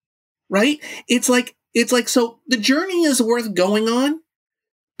 Right? It's like, so the journey is worth going on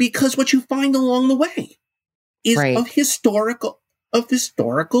because what you find along the way is of historical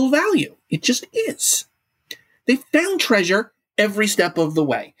value. It just is. They found treasure every step of the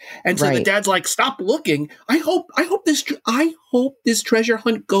way. And so the dad's like, stop looking. I hope this treasure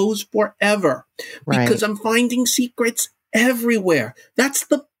hunt goes forever because I'm finding secrets everywhere. That's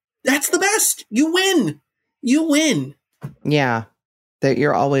the best. You win. Yeah. That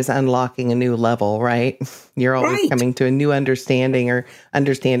you're always unlocking a new level, right? You're always coming to a new understanding or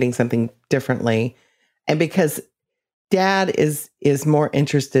understanding something differently. And because Dad is more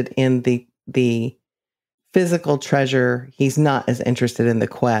interested in the physical treasure, he's not as interested in the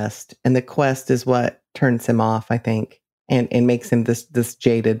quest. And the quest is what turns him off, I think, and makes him this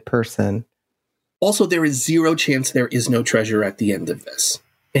jaded person. Also, there is zero chance there is no treasure at the end of this.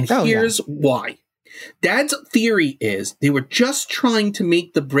 And here's why. Dad's theory is they were just trying to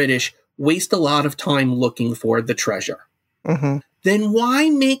make the British waste a lot of time looking for the treasure. Then why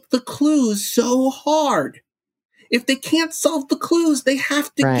make the clues so hard? If they can't solve the clues, they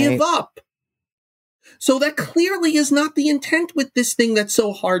have to give up. So that clearly is not the intent with this thing that's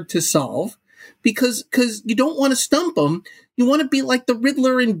so hard to solve, because you don't want to stump them. You want to be like the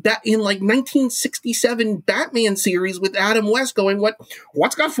Riddler in like 1967 Batman series with Adam West going,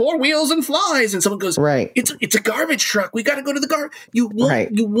 what's got four wheels and flies? And someone goes, it's a garbage truck. We got to go to the garbage. You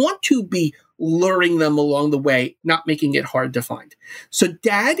want to be luring them along the way, not making it hard to find. So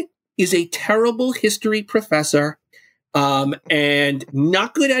Dad is a terrible history professor, and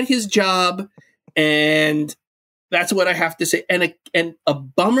not good at his job. And that's what I have to say. And a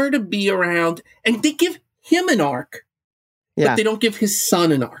bummer to be around. And they give him an arc, but they don't give his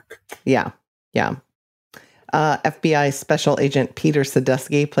son an arc. Yeah. FBI Special Agent Peter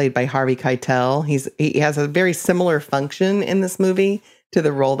Sadusky, played by Harvey Keitel. He has a very similar function in this movie to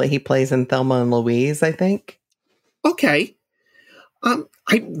the role that he plays in Thelma and Louise, I think. Okay.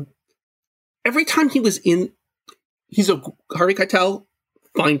 Every time he's a Harvey Keitel,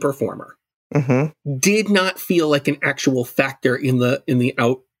 fine performer. Did not feel like an actual factor in the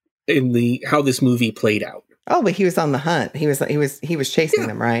how this movie played out. Oh, but he was on the hunt. He was chasing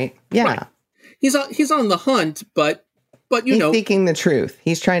them, right? Yeah. Right. He's on the hunt, but he's seeking the truth.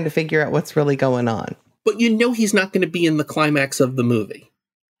 He's trying to figure out what's really going on. But he's not going to be in the climax of the movie.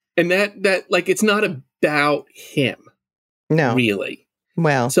 And that like it's not about him. No. Really.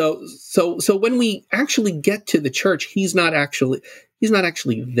 Well. So when we actually get to the church, he's not actually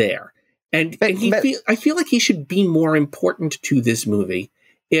there. I feel like he should be more important to this movie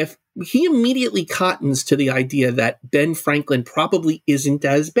if he immediately cottons to the idea that Ben Franklin probably isn't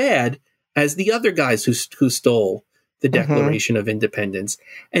as bad as the other guys who stole the Declaration of Independence.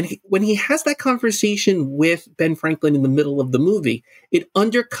 And when he has that conversation with Ben Franklin in the middle of the movie, it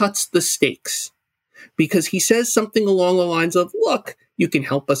undercuts the stakes because he says something along the lines of, look, you can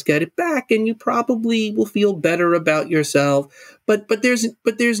help us get it back and you probably will feel better about yourself. But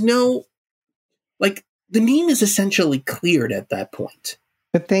there's no, like, the name is essentially cleared at that point.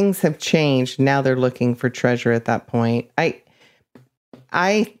 But things have changed. Now they're looking for treasure at that point.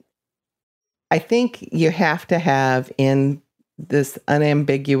 I think you have to have in this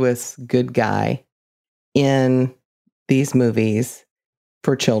unambiguous good guy in these movies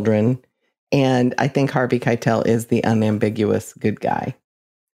for children. And I think Harvey Keitel is the unambiguous good guy.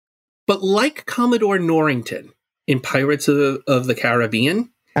 But like Commodore Norrington in Pirates of the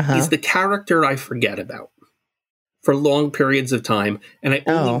Caribbean, he's the character I forget about for long periods of time. And I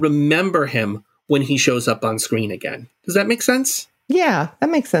only remember him when he shows up on screen again. Does that make sense? Yeah, that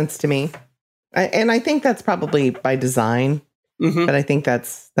makes sense to me. And I think that's probably by design. Mm-hmm. But I think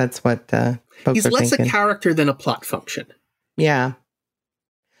that's what folks are thinking. He's less a character than a plot function. Yeah.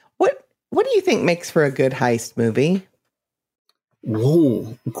 What do you think makes for a good heist movie?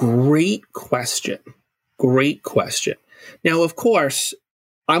 Whoa, great question. Great question. Now, of course,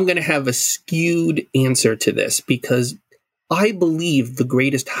 I'm going to have a skewed answer to this because I believe the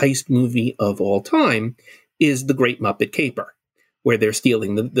greatest heist movie of all time is The Great Muppet Caper, where they're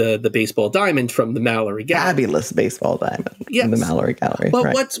stealing the baseball diamond from the Mallory Gallery. Fabulous baseball diamond from the Mallory Gallery.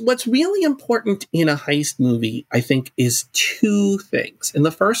 But what's really important in a heist movie, I think, is two things. And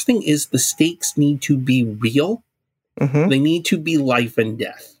the first thing is the stakes need to be real. Mm-hmm. They need to be life and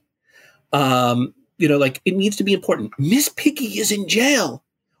death. It needs to be important. Miss Piggy is in jail.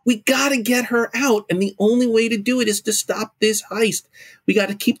 We got to get her out. And the only way to do it is to stop this heist. We got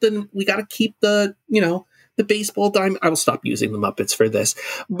to keep the baseball diamond. I will stop using the Muppets for this,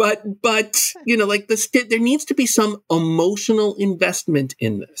 but there needs to be some emotional investment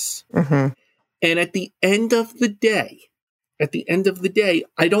in this. Mm-hmm. And at the end of the day,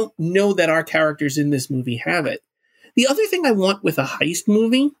 I don't know that our characters in this movie have it. The other thing I want with a heist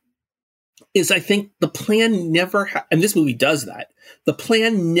movie is I think the plan never, and this movie does that. The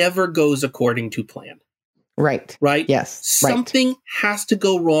plan never goes according to plan. Right. Right. Yes. Something has to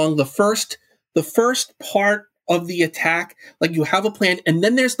go wrong. The first part of the attack, like you have a plan, and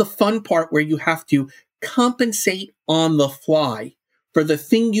then there's the fun part where you have to compensate on the fly for the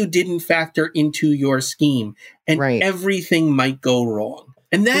thing you didn't factor into your scheme, and everything might go wrong.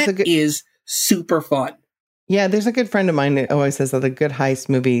 And that is super fun. Yeah, there's a good friend of mine that always says that a good heist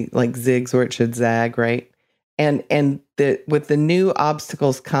movie like zigs where it should zag, right? And with the new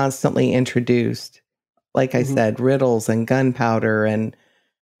obstacles constantly introduced, like I said, riddles and gunpowder and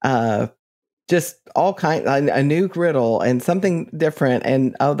just all kind, a new riddle and something different.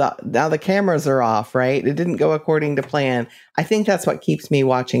 And now the cameras are off, right? It didn't go according to plan. I think that's what keeps me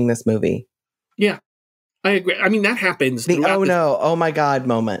watching this movie. Yeah, I agree. I mean, that happens. Oh my God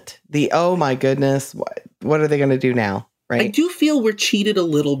moment. Oh my goodness. What are they going to do now? Right. I do feel we're cheated a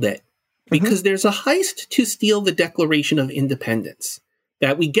little bit because there's a heist to steal the Declaration of Independence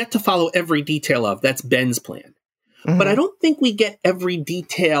that we get to follow every detail of. That's Ben's plan. Mm-hmm. But I don't think we get every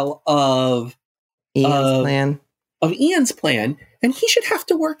detail of Ian's plan. And he should have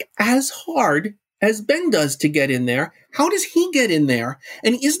to work as hard as Ben does to get in there. How does he get in there?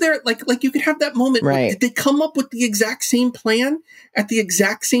 And is there like you could have that moment where did they come up with the exact same plan at the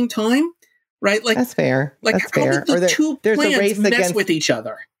exact same time? Right? Like that's fair. Like that's how fair. did the two plans mess with each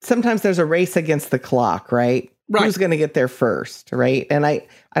other? Sometimes there's a race against the clock, right? Who's going to get there first, right? And I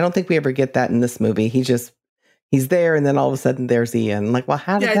don't think we ever get that in this movie. He's there, and then all of a sudden there's Ian. Like, well,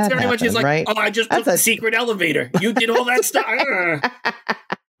 how did that happen? Yeah, it's very much like, right? Oh, I just took the secret elevator. You did all that stuff.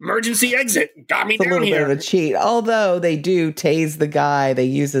 Emergency exit. Got me down here. It's a little bit of a cheat. Although they do tase the guy. They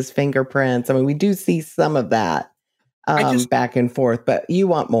use his fingerprints. I mean, we do see some of that back and forth, but you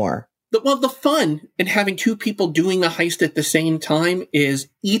want more. The fun in having two people doing a heist at the same time is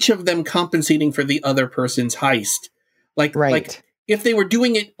each of them compensating for the other person's heist. Like if they were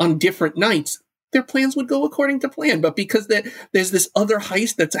doing it on different nights, their plans would go according to plan. But because there's this other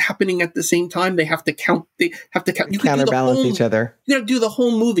heist that's happening at the same time, they have to count. You counterbalance each other. You got to do the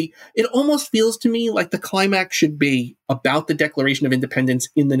whole movie. It almost feels to me like the climax should be about the Declaration of Independence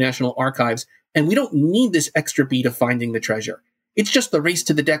in the National Archives, and we don't need this extra beat of finding the treasure. It's just the race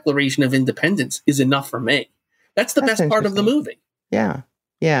to the Declaration of Independence is enough for me. That's the best part of the movie. Yeah.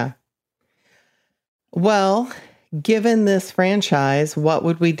 Yeah. Well, given this franchise, what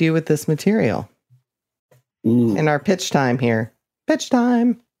would we do with this material? Ooh. In our pitch time here. Pitch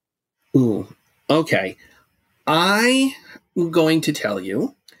time. Ooh. Okay. I'm going to tell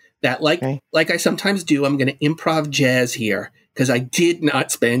you that like I sometimes do, I'm going to improv jazz here because I did not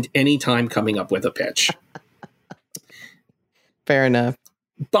spend any time coming up with a pitch. Fair enough.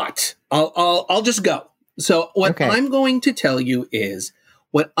 But I'll just go. So what I'm going to tell you is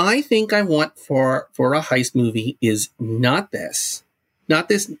what I think I want for a heist movie is not this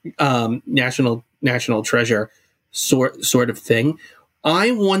national treasure sort of thing.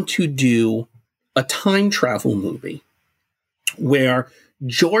 I want to do a time travel movie where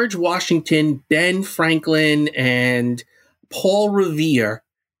George Washington, Ben Franklin, and Paul Revere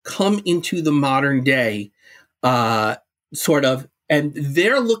come into the modern day, sort of, and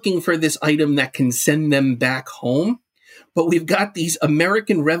they're looking for this item that can send them back home. But we've got these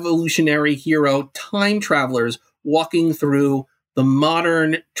American Revolutionary hero time travelers walking through the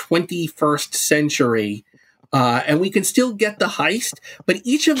modern 21st century. And we can still get the heist, but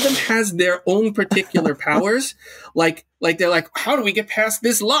each of them has their own particular powers. Like they're like, how do we get past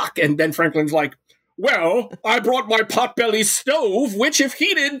this lock? And Ben Franklin's like, well, I brought my potbelly stove, which if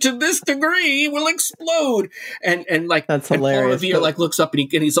heated to this degree will explode. And like, that's hilarious. And Paul Revere like looks up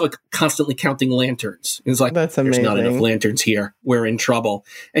and he's like constantly counting lanterns. And he's like, that's amazing. There's not enough lanterns here. We're in trouble.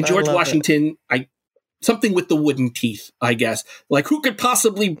 And George Washington, something with the wooden teeth, I guess. Like, who could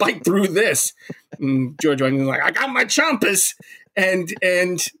possibly bite through this? And George Washington's like, I got my chompers. And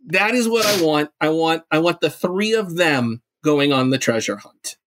that is what I want. I want the three of them going on the treasure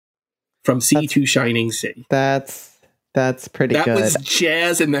hunt. From sea to shining sea. That's pretty good. That was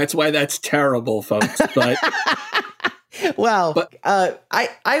jazz, and that's why that's terrible, folks. But well,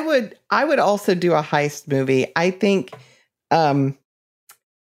 I would also do a heist movie. I think I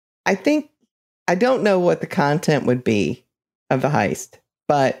don't know what the content would be of the heist,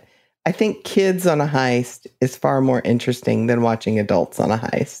 but I think kids on a heist is far more interesting than watching adults on a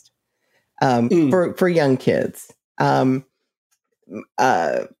heist. For young kids.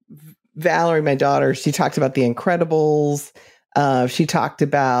 Valerie, my daughter, she talked about The Incredibles. She talked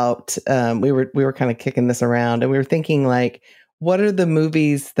about, we were kind of kicking this around, and we were thinking, like, what are the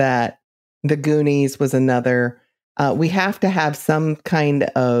movies that The Goonies was another. We have to have some kind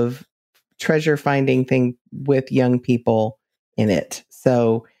of treasure finding thing with young people in it.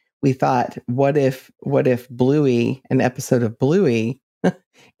 So we thought, what if Bluey, an episode of Bluey,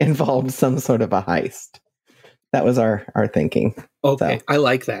 involved some sort of a heist? That was our thinking. Okay, so. I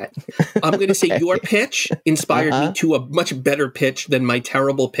like that. I'm going to say your pitch inspired me to a much better pitch than my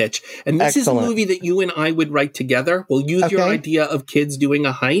terrible pitch. And this is a movie that you and I would write together. We'll use your idea of kids doing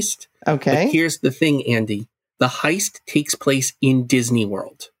a heist. Okay. But here's the thing, Andie. The heist takes place in Disney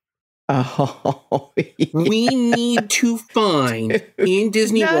World. Oh, yeah. We need to find in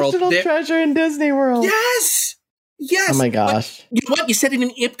Disney World. National treasure in Disney World. Yes. Yes. Oh my gosh. But you know what? You said it in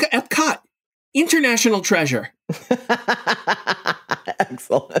Epcot. International treasure.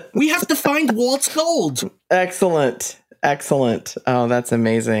 Excellent. We have to find Walt's gold. Excellent. Oh, that's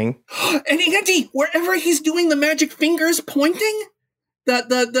amazing. And Andie, wherever he's doing the magic fingers pointing,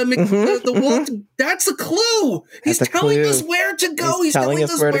 the Walt, that's a clue. He's telling us where to go. He's telling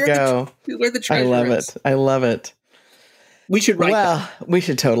us where to go. Where the treasure is. I love it. We should write that. We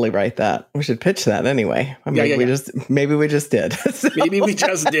should totally write that. We should pitch that anyway. Maybe we just did. Maybe we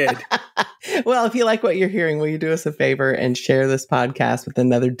just did. Well, if you like what you're hearing, will you do us a favor and share this podcast with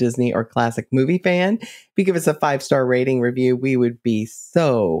another Disney or classic movie fan? If you give us a 5-star rating review, we would be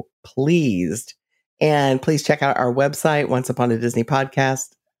so pleased. And please check out our website,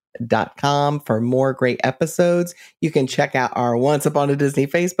 onceuponadisneypodcast.com, for more great episodes. You can check out our Once Upon a Disney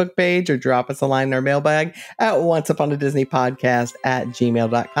Facebook page or drop us a line in our mailbag at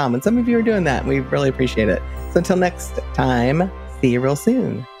onceuponadisneypodcast@gmail.com. And some of you are doing that, and we really appreciate it. So until next time, see you real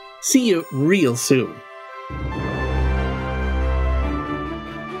soon. See you real soon.